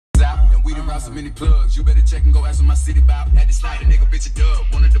And we done brought so many plugs. You better check and go ask what my city about. Had to slide a nigga, bitch, a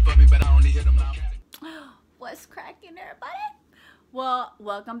dub. Wanted to fuck me, but I only hit him out. What's cracking, everybody? Well,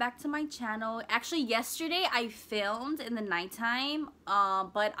 welcome back to my channel. Actually, yesterday I filmed in the nighttime,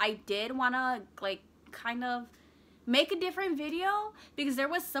 but I did want to like kind of make a different video because there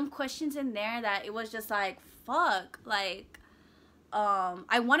was some questions in there that it was just like, fuck, like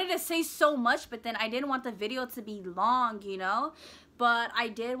I wanted to say so much, but then I didn't want the video to be long, you know. But I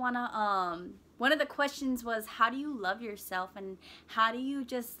did want to one of the questions was, how do you love yourself, and how do you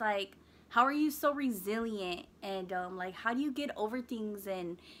just like, how are you so resilient, and like, how do you get over things,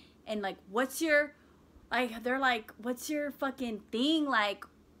 and like, what's your, like, they're like, what's your fucking thing, like,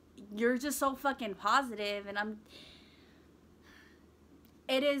 you're just so fucking positive. And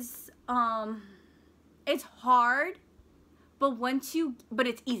it is it's hard, but but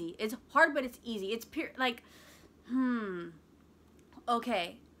it's easy. It's hard, but it's easy. It's pure, like,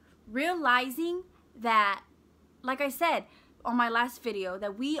 okay, realizing that, like I said on my last video,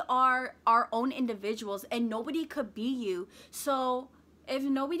 that we are our own individuals and nobody could be you. So if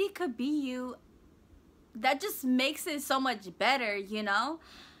nobody could be you, that just makes it so much better, you know.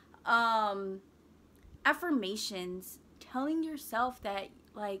 Affirmations, telling yourself that,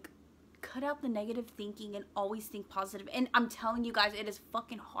 like, cut out the negative thinking and always think positive. And I'm telling you guys, it is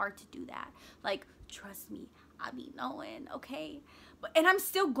fucking hard to do that. Like, trust me, I be knowing, okay? And I'm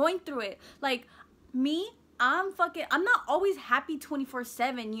still going through it. Like, me, I'm not always happy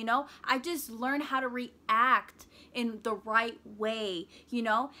 24/7, you know. I just learn how to react in the right way, you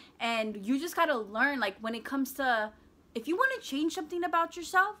know. And you just gotta learn, like, when it comes to, if you want to change something about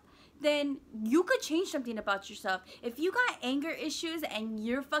yourself, then you could change something about yourself. If you got anger issues and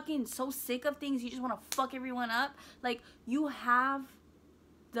you're fucking so sick of things, you just want to fuck everyone up, like, you have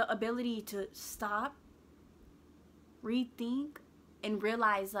the ability to stop, rethink, and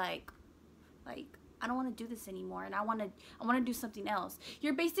realize, like I don't want to do this anymore, and I want to do something else.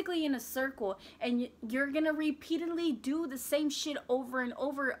 You're basically in a circle, and you're gonna repeatedly do the same shit over and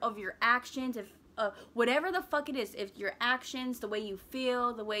over of your actions, if whatever the fuck it is, if your actions, the way you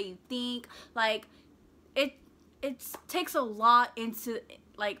feel, the way you think, like, it takes a lot into,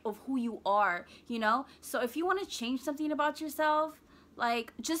 like, of who you are, you know. So if you want to change something about yourself,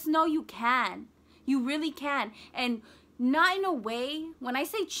 like, just know you can. You really can. And not in a way, when I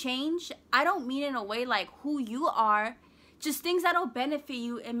say change, I don't mean in a way like who you are, just things that'll benefit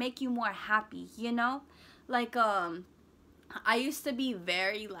you and make you more happy, you know. Like, I used to be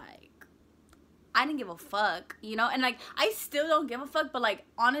very, like, I didn't give a fuck, you know. And, like, I still don't give a fuck, but, like,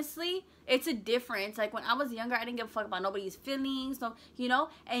 honestly, it's a difference. Like, when I was younger, I didn't give a fuck about nobody's feelings, no, you know.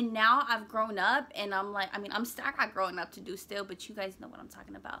 And now I've grown up, and I'm like, I mean, I got growing up to do still, but you guys know what I'm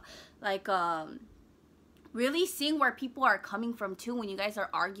talking about. Like, really seeing where people are coming from too when you guys are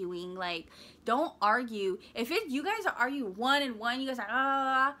arguing. Like, don't argue. If you guys are arguing one and one, you guys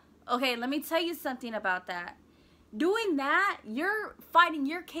are okay, let me tell you something about that. Doing that, you're fighting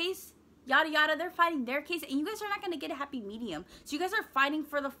your case, yada yada, they're fighting their case, and you guys are not going to get a happy medium. So you guys are fighting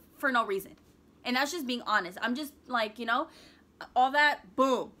for no reason. And that's just being honest. I'm just like, you know, all that,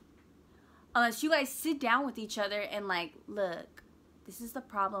 boom. Unless you guys sit down with each other and, like, look, this is the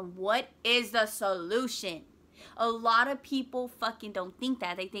problem. What is the solution? A lot of people fucking don't think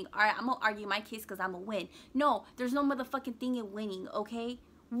that. They think, all right, I'm going to argue my case because I'm going to win. No, there's no motherfucking thing in winning, okay?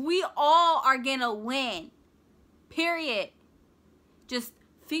 We all are going to win. Period. Just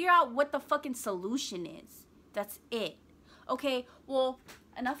figure out what the fucking solution is. That's it. Okay, well,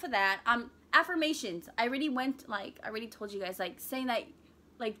 enough of that. Affirmations. I already told you guys, like, saying that,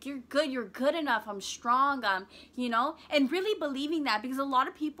 like, you're good enough, I'm strong, you know, and really believing that, because a lot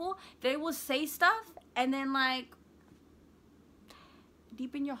of people, they will say stuff, and then, like,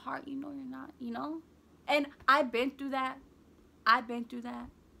 deep in your heart, you know you're not, you know. And I've been through that.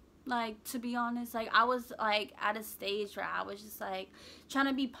 Like, to be honest, like, I was, like, at a stage where I was just, like, trying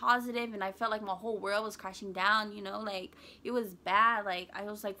to be positive, and I felt like my whole world was crashing down, you know, like, it was bad, like, I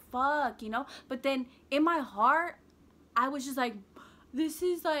was like, fuck, you know. But then in my heart, I was just like, this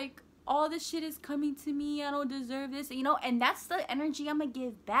is, like, all this shit is coming to me, I don't deserve this, you know. And that's the energy I'm gonna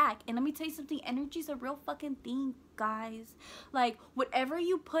give back. And let me tell you something, energy's a real fucking thing, guys. Like, whatever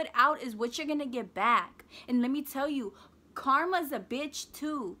you put out is what you're gonna get back. And let me tell you, karma's a bitch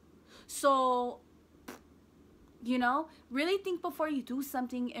too. So, you know, really think before you do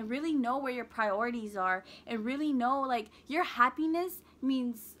something, and really know where your priorities are, and really know, like, your happiness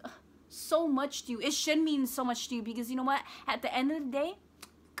means so much to you. It should mean so much to you, because you know what, at the end of the day, you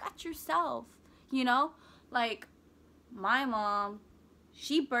got yourself, you know. Like, my mom,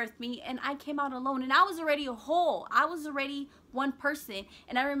 She birthed me, and I came out alone, and I was already a whole. I was already one person.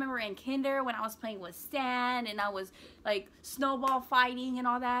 And I remember in kinder when I was playing with Stan, and I was like snowball fighting and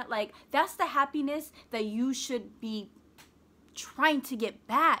all that. Like, that's the happiness that you should be trying to get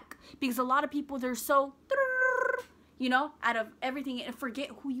back, because a lot of people, they're so, you know, out of everything and forget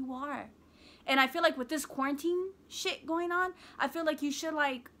who you are. And I feel like with this quarantine shit going on, I feel like you should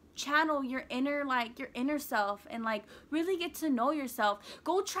like channel your inner, like your inner self, and like really get to know yourself.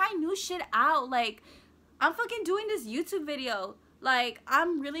 Go try new shit out. Like, I'm fucking doing this YouTube video. Like,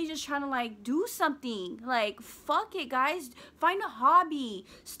 I'm really just trying to like do something. Like, fuck it, guys. Find a hobby.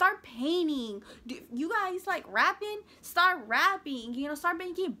 Start painting. You guys like rapping? Start rapping. You know, start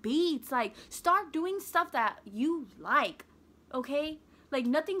making beats. Like, start doing stuff that you like. Okay? Like,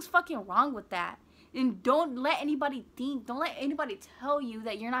 nothing's fucking wrong with that. And don't let anybody think, don't let anybody tell you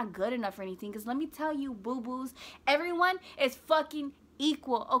that you're not good enough or anything. Because let me tell you, boo-boos, everyone is fucking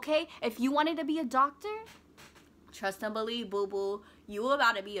equal, okay? If you wanted to be a doctor, trust and believe, boo-boo. You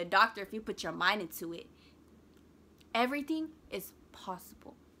about to be a doctor if you put your mind into it. Everything is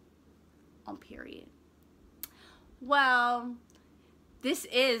possible. On period. Well, this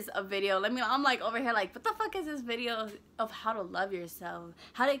is a video. I'm like over here like, what the fuck is this video of how to love yourself,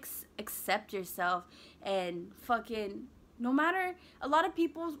 how to accept yourself, and fucking, no matter, a lot of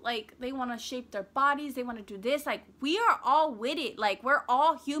people, like, they want to shape their bodies, they want to do this. Like, we are all with it. Like, we're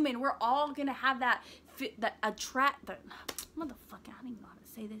all human. We're all gonna have that fit, that attract, that, motherfucker, I don't even know how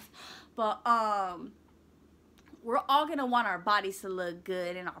to say this, but we're all gonna want our bodies to look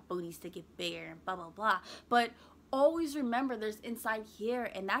good and our booties to get bigger and blah blah blah. But always remember, there's inside here,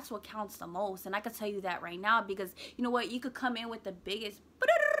 and that's what counts the most. And I can tell you that right now, because you know what, you could come in with the biggest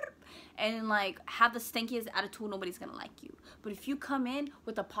and like have the stinkiest attitude, nobody's gonna like you. But if you come in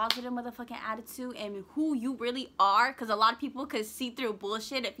with a positive motherfucking attitude and who you really are, because a lot of people could see through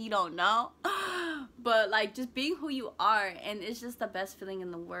bullshit if you don't know, but like just being who you are, and it's just the best feeling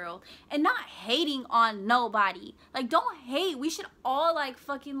in the world. And not hating on nobody. Like, don't hate. We should all like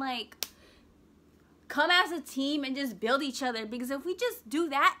fucking like come as a team and just build each other, because if we just do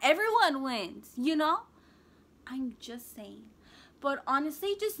that, everyone wins, you know? I'm just saying. But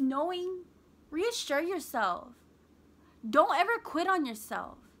honestly, just knowing, reassure yourself. Don't ever quit on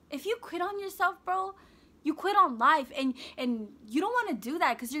yourself. If you quit on yourself, bro, you quit on life, and you don't want to do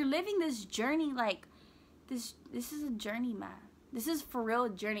that, because you're living this journey. Like, this is a journey, man. This is for real a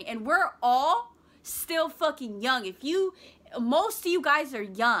journey, and we're all still fucking young. Most of you guys are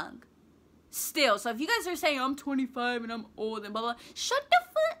young still. So if you guys are saying I'm 25 and I'm old and blah blah, shut the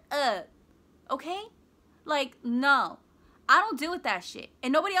fuck up, okay? Like, no, I don't deal with that shit,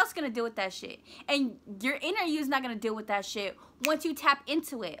 and nobody else gonna deal with that shit, and your inner you is not gonna deal with that shit once you tap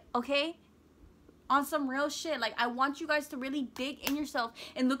into it, okay? On some real shit. Like, I want you guys to really dig in yourself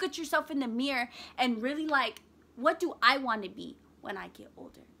and look at yourself in the mirror and really like, what do I want to be when I get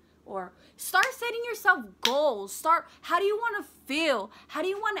older? Or start setting yourself goals. Start, how do you want to feel? How do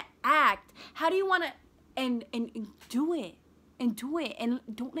you want to act? How do you want to, and do it. And do it. And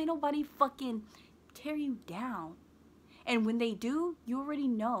don't let nobody fucking tear you down. And when they do, you already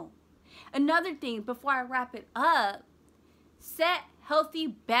know. Another thing, before I wrap it up, set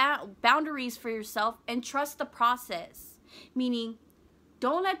healthy boundaries for yourself and trust the process. Meaning,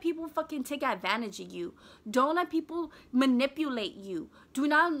 don't let people fucking take advantage of you. Don't let people manipulate you. Do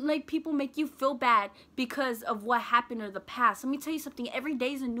not let people make you feel bad because of what happened or the past. Let me tell you something. Every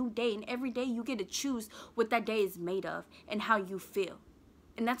day is a new day, and every day you get to choose what that day is made of and how you feel.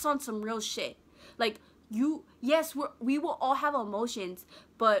 And that's on some real shit. Like, yes, we will all have emotions,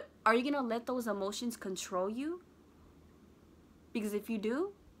 but are you gonna let those emotions control you? Because if you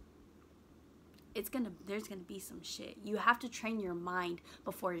do, there's gonna be some shit. You have to train your mind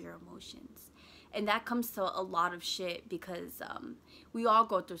before your emotions, and that comes to a lot of shit, because we all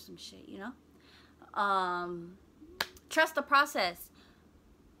go through some shit, you know. Trust the process.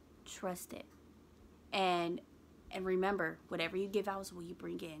 Trust it, and remember, whatever you give out is what you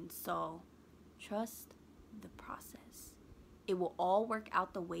bring in. So trust the process. It will all work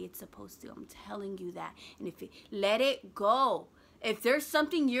out the way it's supposed to. I'm telling you that. And if let it go. If there's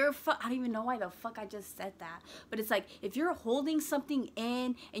something I don't even know why the fuck I just said that. But it's like, if you're holding something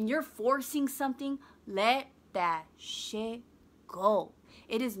in and you're forcing something, let that shit go.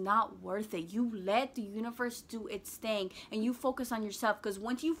 It is not worth it. You let the universe do its thing, and you focus on yourself. Because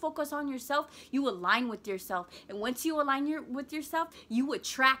once you focus on yourself, you align with yourself. And once you align with yourself, you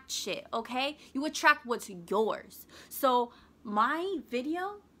attract shit, okay? You attract what's yours. So my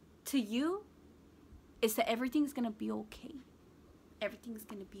video to you is that everything's going to be okay. Everything's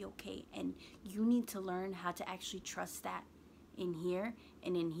going to be okay. And you need to learn how to actually trust that in here,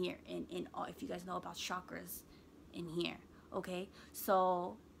 and in here, and in all, if you guys know about chakras, in here. Okay,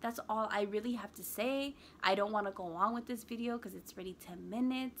 so that's all I really have to say. I don't want to go on with this video because it's already 10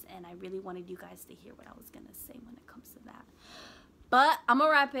 minutes, and I really wanted you guys to hear what I was gonna say when it comes to that. But I'm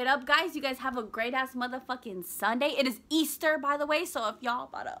gonna wrap it up, guys. You guys have a great ass motherfucking Sunday. It is Easter, by the way, so if y'all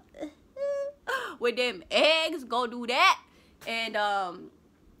about to with them eggs, go do that. And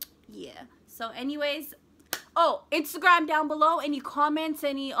yeah, so anyways, oh, Instagram down below, any comments,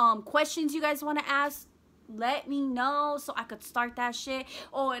 any questions you guys want to ask, let me know so I could start that shit.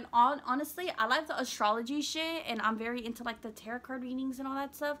 Oh, and honestly, I like the astrology shit, and I'm very into like the tarot card readings and all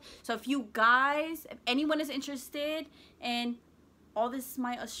that stuff. So if you guys, if anyone is interested in all this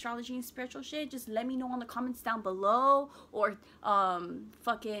my astrology and spiritual shit, just let me know in the comments down below, or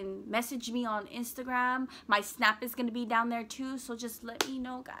fucking message me on Instagram. My Snap is gonna be down there too, so just let me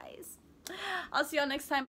know, guys. I'll see y'all next time.